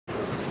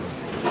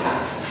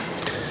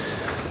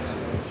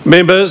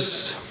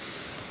Members,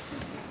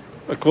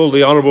 I call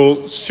the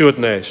Honourable Stuart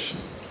Nash.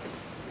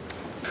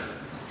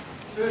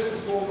 First and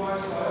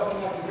foremost, I offer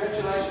my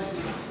congratulations to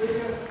the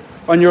Speaker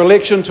on your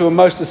election to a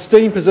most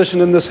esteemed position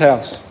in this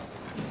House.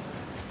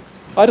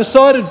 I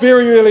decided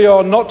very early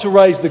on not to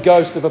raise the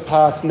ghost of a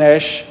past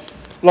Nash,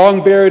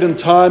 long buried in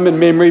time and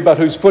memory, but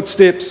whose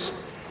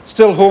footsteps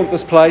still haunt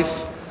this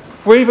place.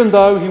 For even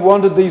though he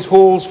wandered these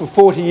halls for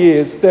 40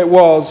 years, that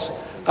was,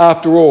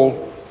 after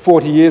all,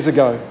 40 years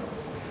ago.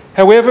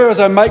 However, as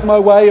I make my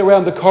way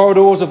around the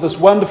corridors of this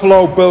wonderful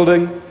old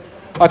building,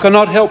 I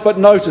cannot help but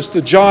notice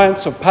the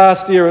giants of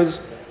past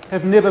eras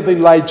have never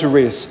been laid to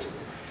rest,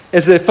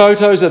 as their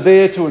photos are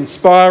there to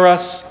inspire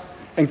us,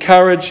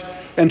 encourage,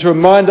 and to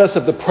remind us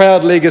of the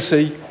proud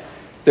legacy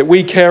that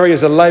we carry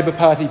as a Labour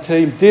Party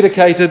team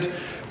dedicated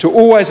to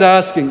always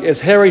asking, as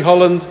Harry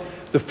Holland,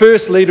 the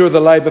first leader of the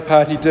Labour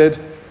Party, did,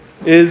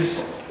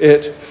 is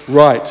it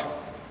right?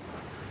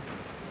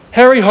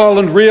 Harry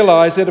Holland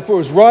realised that if it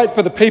was right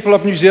for the people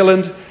of New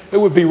Zealand, it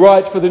would be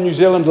right for the New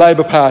Zealand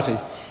Labour Party.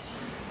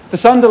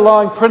 This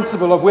underlying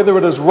principle of whether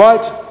it is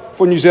right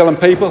for New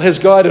Zealand people has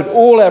guided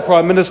all our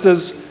Prime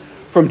Ministers,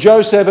 from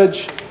Joe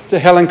Savage to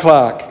Helen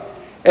Clark,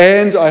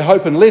 and, I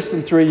hope in less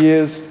than 3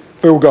 years,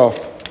 Phil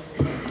Goff.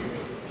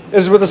 It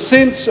is with a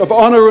sense of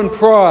honour and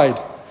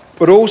pride,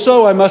 but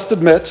also, I must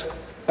admit,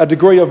 a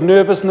degree of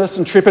nervousness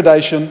and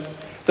trepidation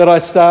that I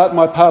start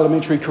my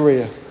parliamentary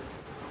career.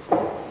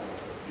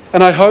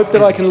 And I hope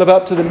that I can live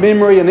up to the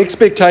memory and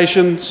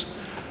expectations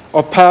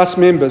of past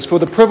members, for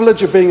the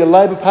privilege of being a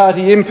Labour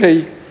Party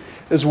MP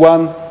is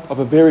one of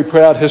a very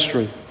proud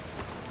history.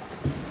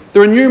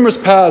 There are numerous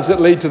paths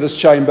that lead to this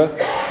chamber,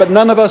 but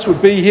none of us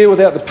would be here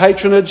without the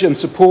patronage and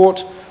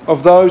support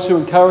of those who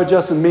encourage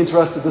us and mentor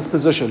us to this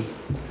position.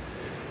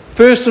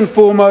 First and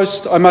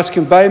foremost, I must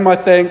convey my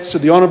thanks to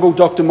the Honourable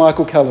Dr.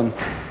 Michael Cullen.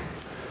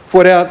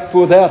 For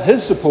without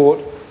his support,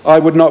 I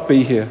would not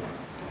be here.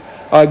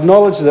 I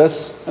acknowledge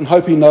this and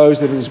hope he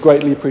knows that it is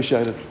greatly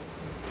appreciated.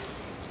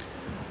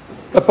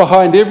 But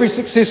behind every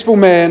successful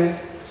man,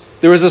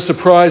 there is a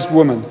surprised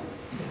woman.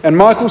 And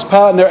Michael's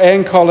partner,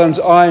 Anne Collins,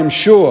 I am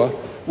sure,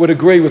 would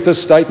agree with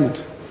this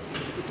statement.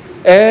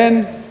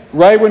 Anne,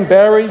 Raywin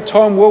Barry,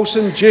 Tom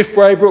Wilson, Jeff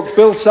Braybrook,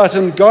 Bill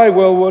Sutton, Guy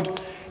Wellwood,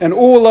 and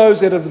all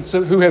those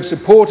who have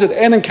supported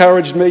and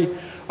encouraged me,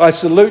 I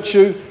salute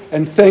you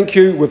and thank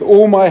you with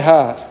all my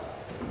heart,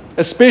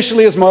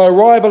 especially as my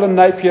arrival in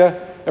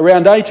Napier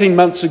around 18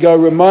 months ago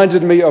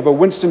reminded me of a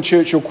Winston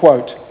Churchill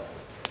quote.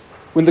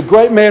 When the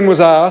great man was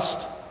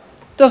asked,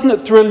 "Doesn't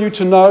it thrill you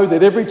to know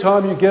that every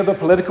time you give a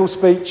political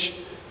speech,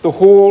 the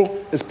hall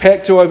is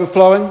packed to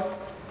overflowing?"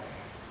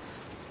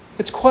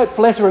 "It's quite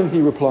flattering,"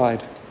 he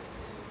replied.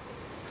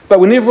 But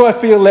whenever I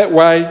feel that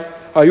way,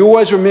 I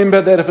always remember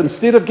that if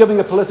instead of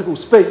giving a political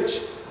speech,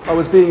 I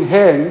was being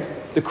hanged,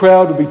 the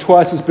crowd would be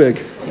twice as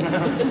big.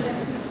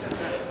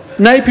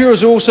 Napier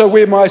is also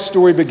where my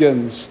story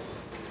begins.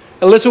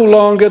 A little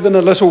longer than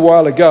a little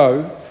while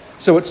ago,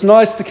 so it's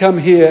nice to come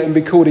here and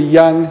be called a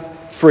young,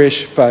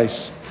 fresh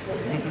face.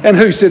 And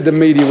who said the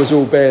media was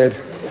all bad?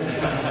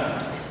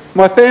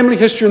 My family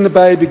history in the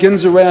Bay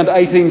begins around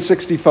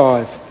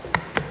 1865.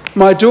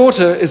 My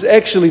daughter is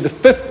actually the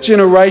 5th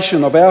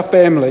generation of our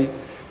family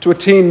to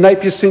attend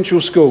Napier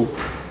Central School,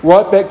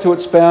 right back to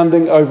its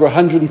founding over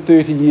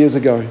 130 years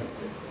ago.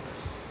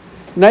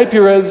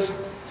 Napier is,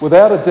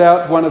 without a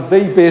doubt, one of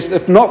the best,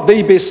 if not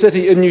the best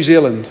city in New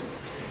Zealand.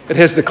 It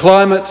has the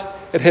climate,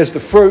 it has the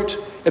fruit,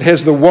 it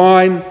has the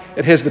wine,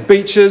 it has the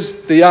beaches,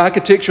 the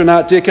architecture and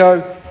Art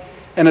Deco,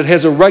 and it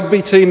has a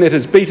rugby team that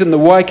has beaten the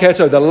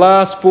Waikato the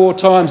last 4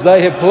 times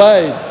they have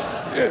played.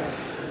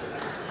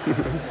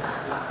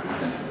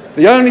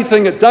 The only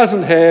thing it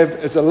doesn't have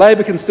is a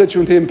Labour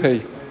constituent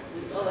MP.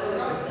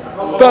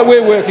 But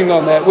we're working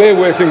on that,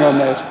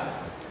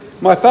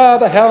 My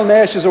father, Hal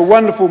Nash, is a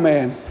wonderful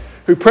man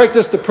who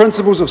practiced the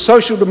principles of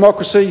social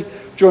democracy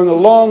during a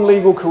long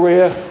legal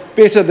career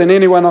better than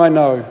anyone I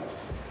know.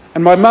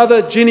 And my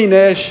mother, Jenny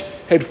Nash,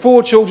 had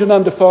 4 children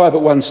under 5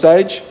 at one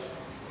stage,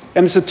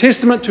 and it's a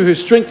testament to her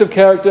strength of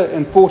character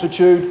and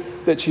fortitude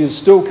that she is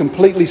still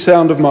completely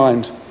sound of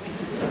mind.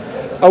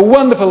 A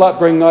wonderful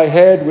upbringing I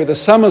had, where the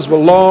summers were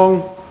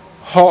long,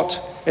 hot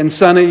and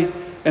sunny,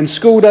 and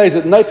school days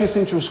at Napier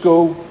Central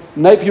School,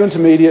 Napier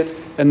Intermediate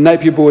and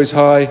Napier Boys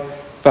High,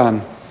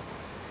 fun.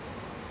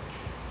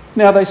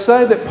 Now, they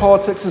say that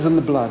politics is in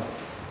the blood,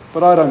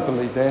 but I don't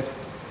believe that.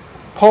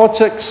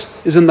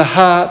 Politics is in the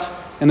heart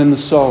and in the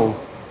soul,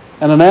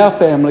 and in our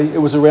family it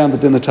was around the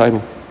dinner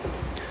table.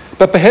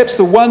 But perhaps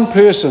the one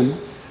person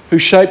who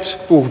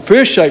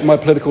first shaped my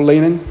political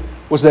leaning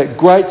was that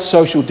great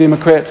social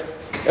democrat,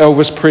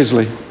 Elvis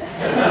Presley.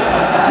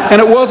 And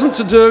it wasn't,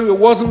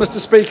 Mr.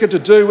 Speaker, to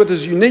do with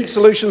his unique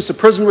solutions to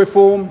prison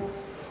reform,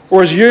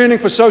 or his yearning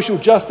for social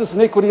justice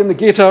and equity in the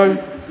ghetto,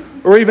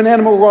 or even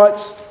animal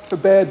rights for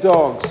bad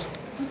dogs.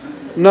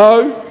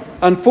 No,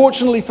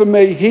 unfortunately for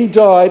me, he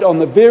died on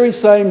the very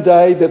same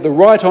day that the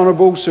Right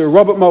Honourable Sir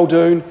Robert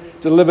Muldoon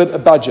delivered a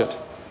budget,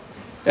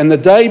 and the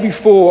day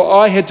before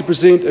I had to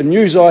present a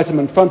news item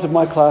in front of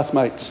my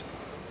classmates.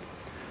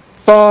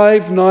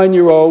 5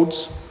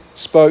 9-year-olds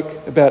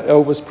spoke about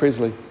Elvis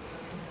Presley.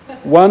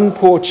 One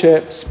poor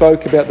chap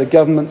spoke about the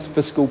government's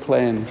fiscal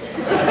plans.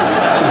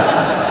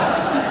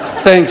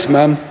 Thanks,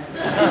 Mum.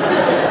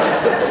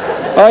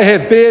 I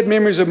have bad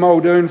memories of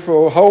Muldoon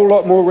for a whole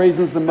lot more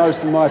reasons than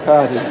most in my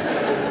party.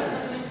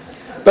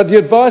 But the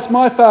advice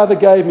my father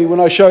gave me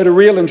when I showed a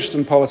real interest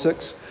in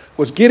politics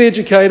was get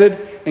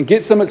educated and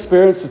get some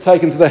experience to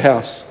take into the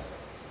House.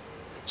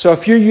 So a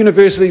few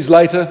universities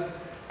later,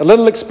 a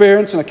little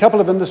experience in a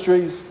couple of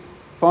industries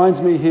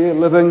finds me here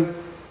living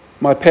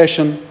my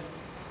passion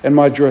and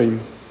my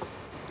dream.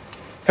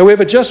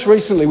 However, just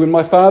recently when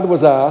my father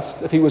was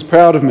asked if he was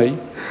proud of me,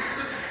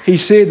 he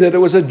said that it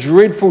was a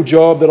dreadful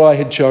job that I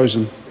had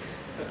chosen.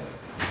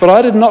 But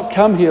I did not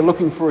come here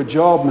looking for a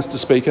job, Mr.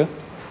 Speaker,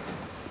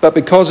 but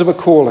because of a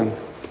calling.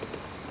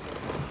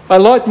 I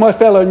like my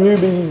fellow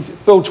newbie's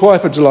Phil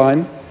Twyford's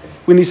line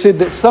when he said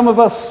that some of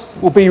us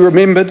will be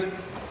remembered,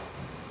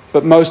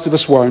 but most of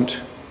us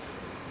won't.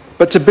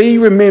 But to be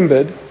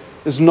remembered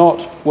is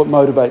not what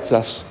motivates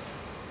us.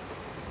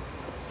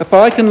 If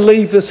I can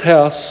leave this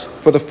House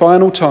for the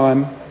final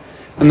time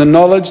in the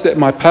knowledge that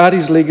my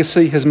party's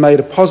legacy has made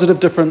a positive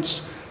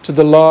difference to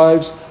the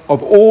lives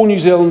of all New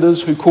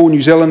Zealanders who call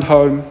New Zealand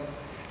home,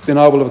 then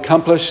I will have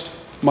accomplished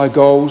my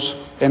goals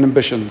and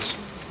ambitions.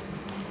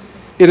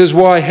 It is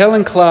why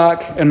Helen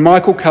Clark and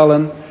Michael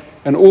Cullen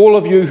and all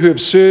of you who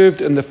have served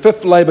in the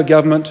 5th Labour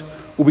government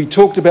will be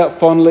talked about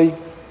fondly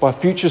by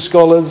future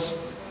scholars,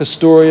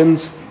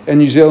 historians and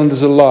New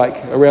Zealanders alike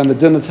around the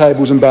dinner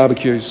tables and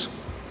barbecues.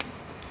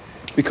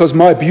 Because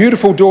my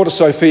beautiful daughter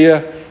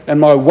Sophia and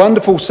my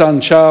wonderful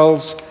son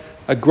Charles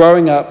are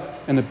growing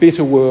up in a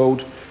better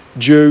world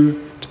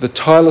due to the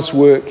tireless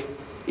work,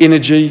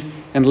 energy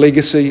and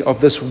legacy of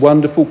this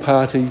wonderful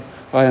party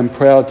I am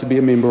proud to be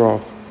a member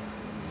of.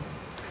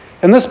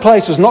 And this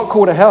place is not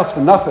called a house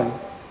for nothing.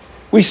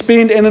 We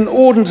spend an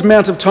inordinate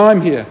amount of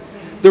time here.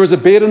 There is a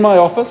bed in my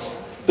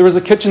office, there is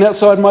a kitchen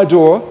outside my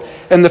door,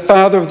 and the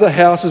father of the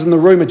house is in the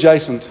room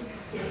adjacent.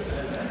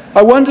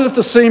 I wondered if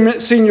the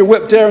senior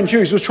whip, Darren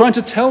Hughes, was trying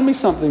to tell me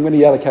something when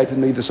he allocated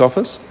me this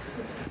office,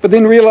 but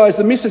then realised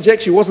the message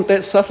actually wasn't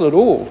that subtle at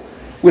all,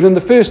 when in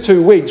the first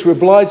 2 weeks we're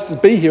obliged to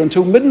be here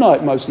until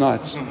midnight most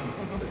nights.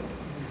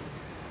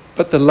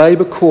 But the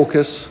Labour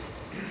caucus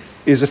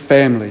is a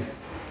family,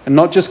 and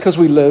not just because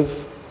we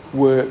live,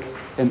 work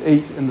and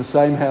eat in the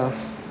same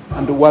house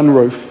under one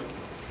roof,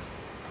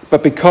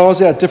 but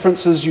because our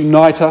differences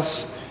unite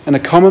us in a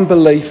common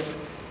belief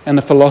and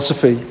a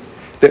philosophy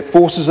that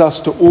forces us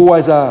to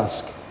always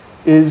ask,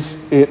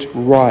 is it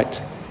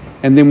right?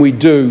 And then we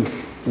do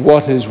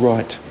what is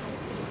right.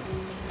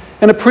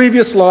 In a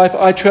previous life,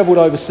 I travelled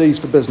overseas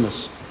for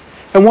business.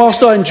 And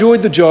whilst I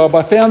enjoyed the job,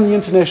 I found the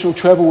international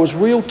travel was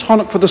real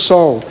tonic for the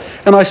soul.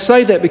 And I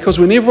say that because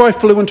whenever I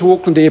flew into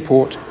Auckland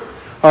Airport,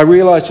 I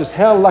realised just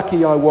how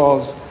lucky I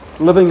was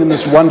living in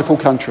this wonderful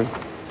country.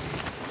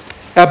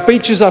 Our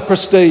beaches are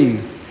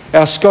pristine,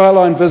 our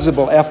skyline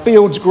visible, our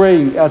fields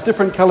green, our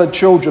different coloured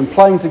children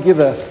playing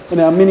together in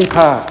our many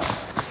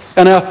parks,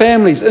 and our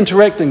families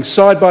interacting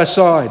side by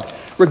side,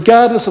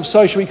 regardless of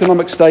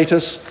socio-economic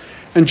status,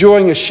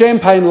 enjoying a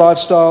champagne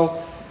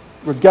lifestyle,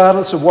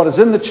 regardless of what is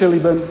in the chili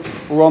bin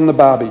or on the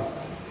barbie.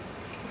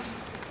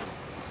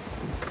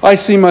 I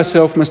see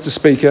myself, Mr.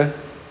 Speaker,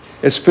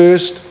 as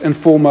first and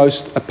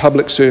foremost a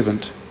public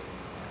servant,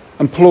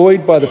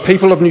 employed by the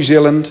people of New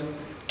Zealand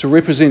to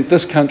represent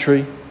this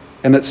country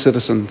and its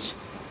citizens.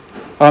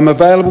 I'm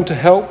available to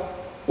help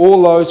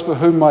all those for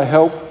whom my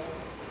help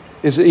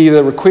is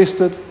either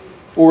requested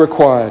or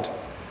required,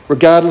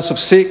 regardless of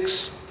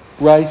sex,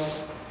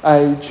 race,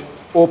 age,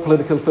 or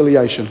political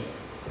affiliation.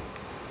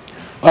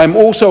 I am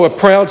also a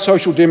proud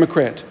social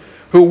democrat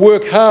who will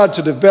work hard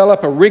to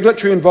develop a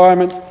regulatory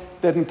environment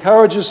that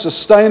encourages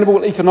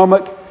sustainable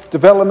economic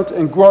development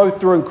and growth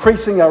through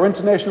increasing our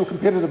international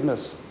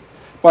competitiveness,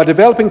 by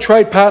developing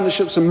trade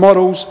partnerships and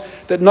models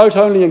that not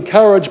only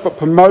encourage but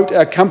promote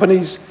our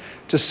companies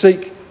to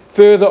seek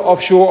further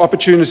offshore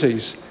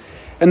opportunities,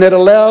 and that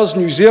allows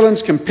New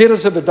Zealand's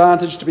competitive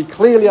advantage to be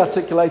clearly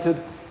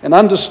articulated and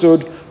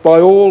understood by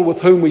all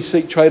with whom we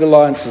seek trade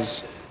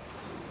alliances.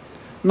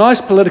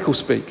 Nice political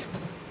speak,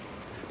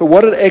 but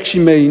what it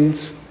actually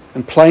means,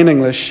 in plain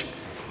English,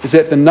 is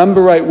that the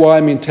number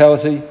 8Y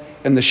mentality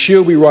and the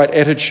she'll be right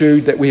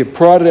attitude that we have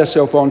prided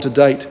ourselves on to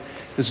date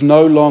is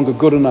no longer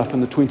good enough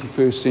in the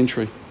 21st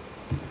century.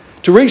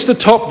 To reach the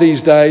top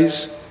these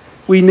days,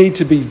 we need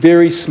to be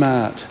very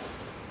smart,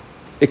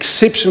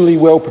 exceptionally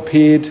well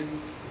prepared,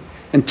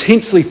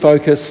 intensely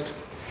focused,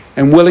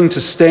 and willing to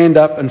stand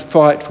up and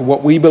fight for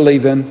what we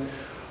believe in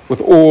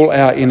with all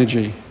our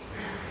energy.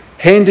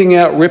 Handing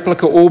out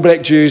replica All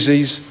Black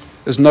jerseys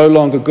is no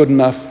longer good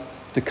enough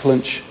to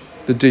clinch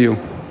the deal.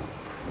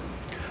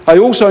 I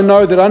also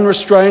know that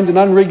unrestrained and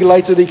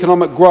unregulated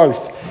economic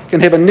growth can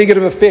have a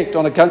negative effect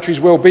on a country's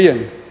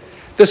well-being.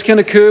 This can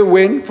occur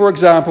when, for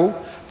example,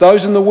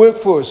 those in the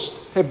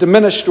workforce have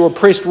diminished or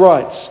oppressed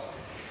rights,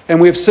 and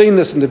we have seen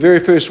this in the very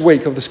first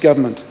week of this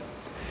government.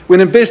 when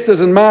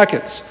investors and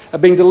markets are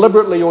being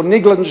deliberately or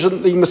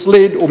negligently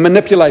misled or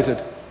manipulated,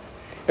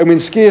 and when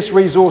scarce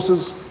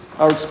resources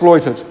are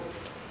exploited.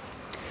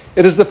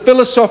 It is the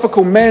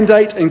philosophical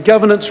mandate and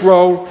governance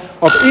role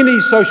of any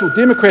social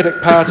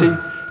democratic party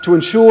to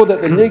ensure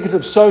that the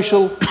negative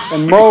social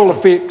and moral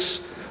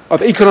effects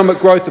of economic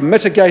growth are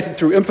mitigated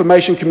through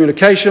information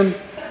communication,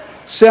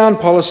 sound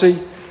policy,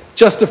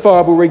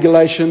 justifiable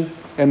regulation,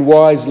 and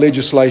wise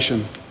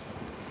legislation.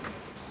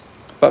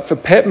 But for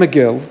Pat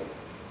McGill,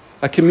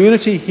 a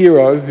community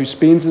hero who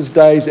spends his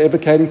days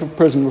advocating for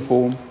prison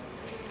reform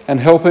and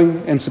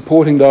helping and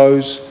supporting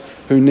those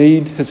who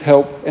need his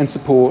help and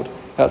support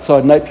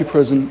outside Napier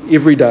Prison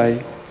every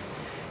day,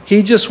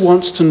 he just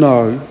wants to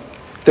know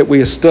that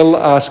we are still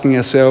asking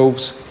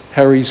ourselves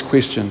Harry's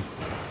question: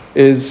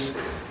 is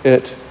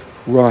it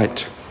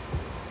right?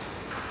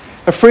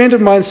 A friend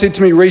of mine said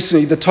to me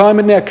recently, the time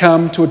had now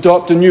come to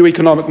adopt a new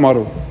economic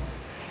model.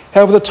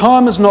 However, the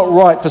time is not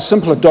right for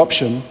simple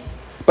adoption,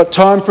 but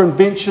time for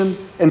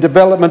invention and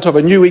development of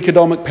a new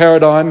economic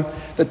paradigm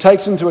that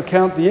takes into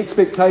account the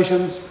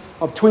expectations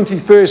of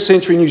 21st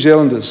century New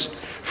Zealanders.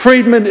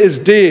 Friedman is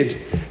dead.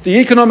 The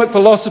economic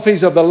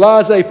philosophies of the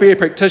laissez-faire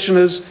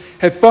practitioners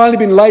have finally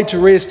been laid to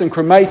rest and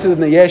cremated in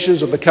the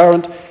ashes of the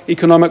current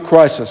economic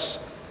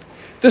crisis.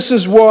 This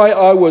is why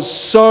I was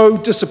so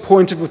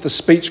disappointed with the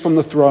speech from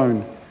the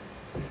throne,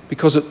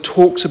 because it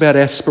talks about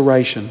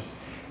aspiration,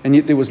 and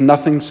yet there was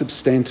nothing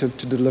substantive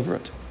to deliver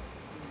it.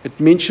 It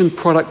mentioned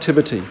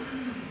productivity,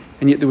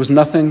 and yet there was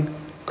nothing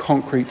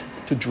concrete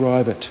to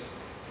drive it.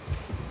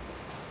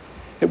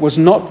 It was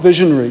not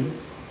visionary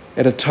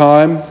at a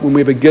time when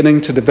we're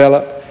beginning to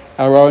develop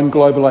our own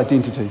global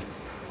identity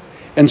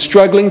and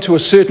struggling to a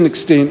certain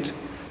extent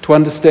to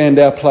understand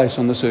our place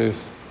on this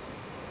earth.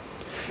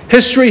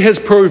 History has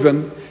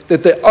proven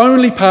that the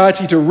only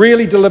party to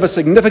really deliver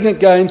significant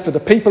gains for the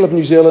people of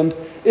New Zealand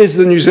is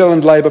the New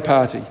Zealand Labour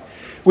Party.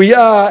 We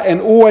are, and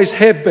always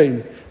have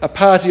been, a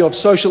party of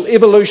social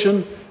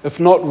evolution, if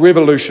not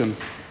revolution.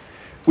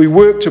 We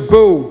work to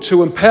build,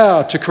 to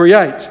empower, to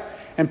create,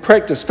 and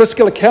practice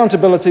fiscal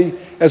accountability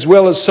as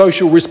well as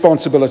social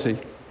responsibility.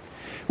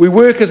 We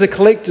work as a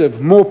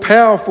collective, more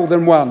powerful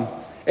than one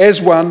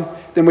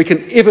than we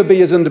can ever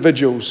be as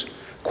individuals,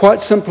 quite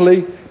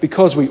simply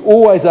because we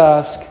always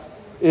ask,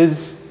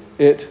 is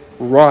it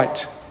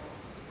right?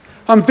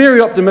 I'm very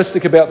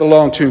optimistic about the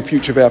long-term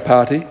future of our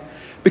party,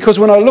 because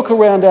when I look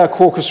around our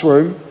caucus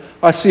room,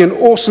 I see an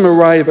awesome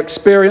array of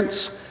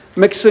experience,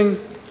 mixing,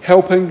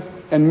 helping,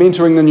 and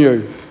mentoring the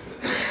new.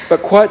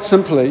 But quite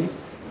simply,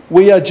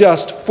 we are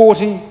just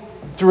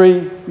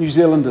 43 New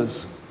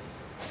Zealanders,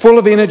 full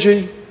of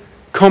energy,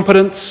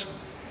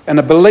 competence, and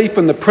a belief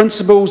in the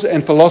principles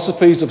and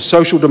philosophies of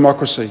social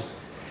democracy,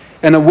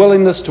 and a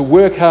willingness to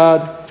work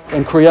hard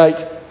and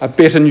create a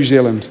better New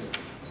Zealand.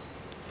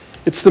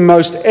 It's the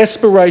most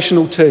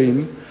aspirational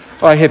team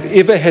I have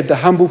ever had the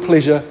humble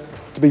pleasure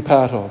to be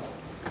part of.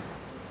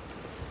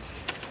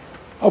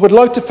 I would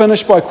like to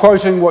finish by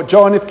quoting what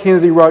John F.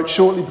 Kennedy wrote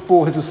shortly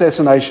before his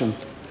assassination,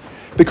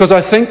 because I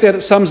think that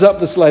it sums up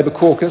this Labour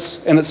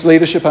caucus and its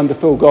leadership under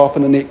Phil Goff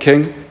and Annette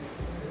King.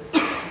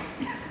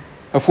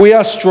 If we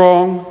are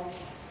strong,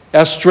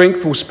 our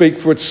strength will speak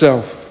for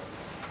itself.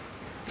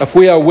 If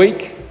we are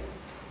weak,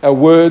 our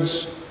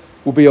words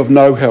will be of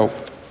no help.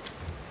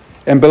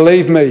 And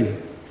believe me,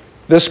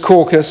 this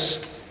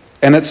caucus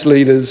and its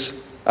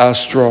leaders are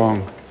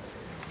strong.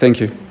 Thank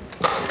you.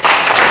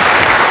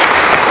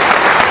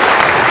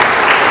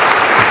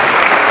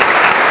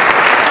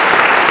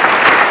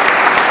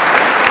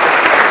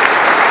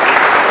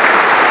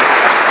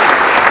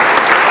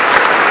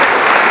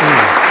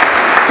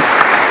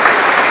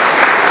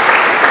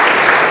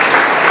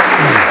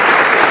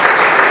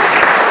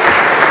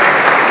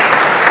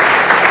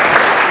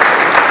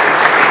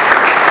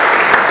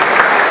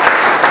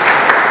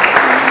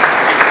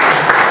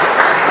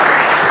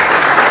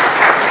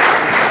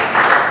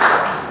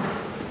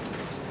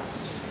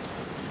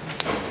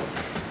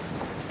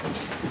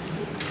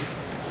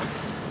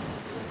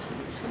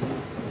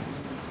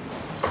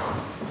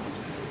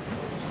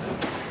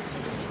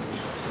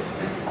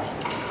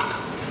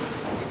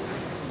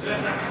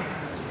 Yeah.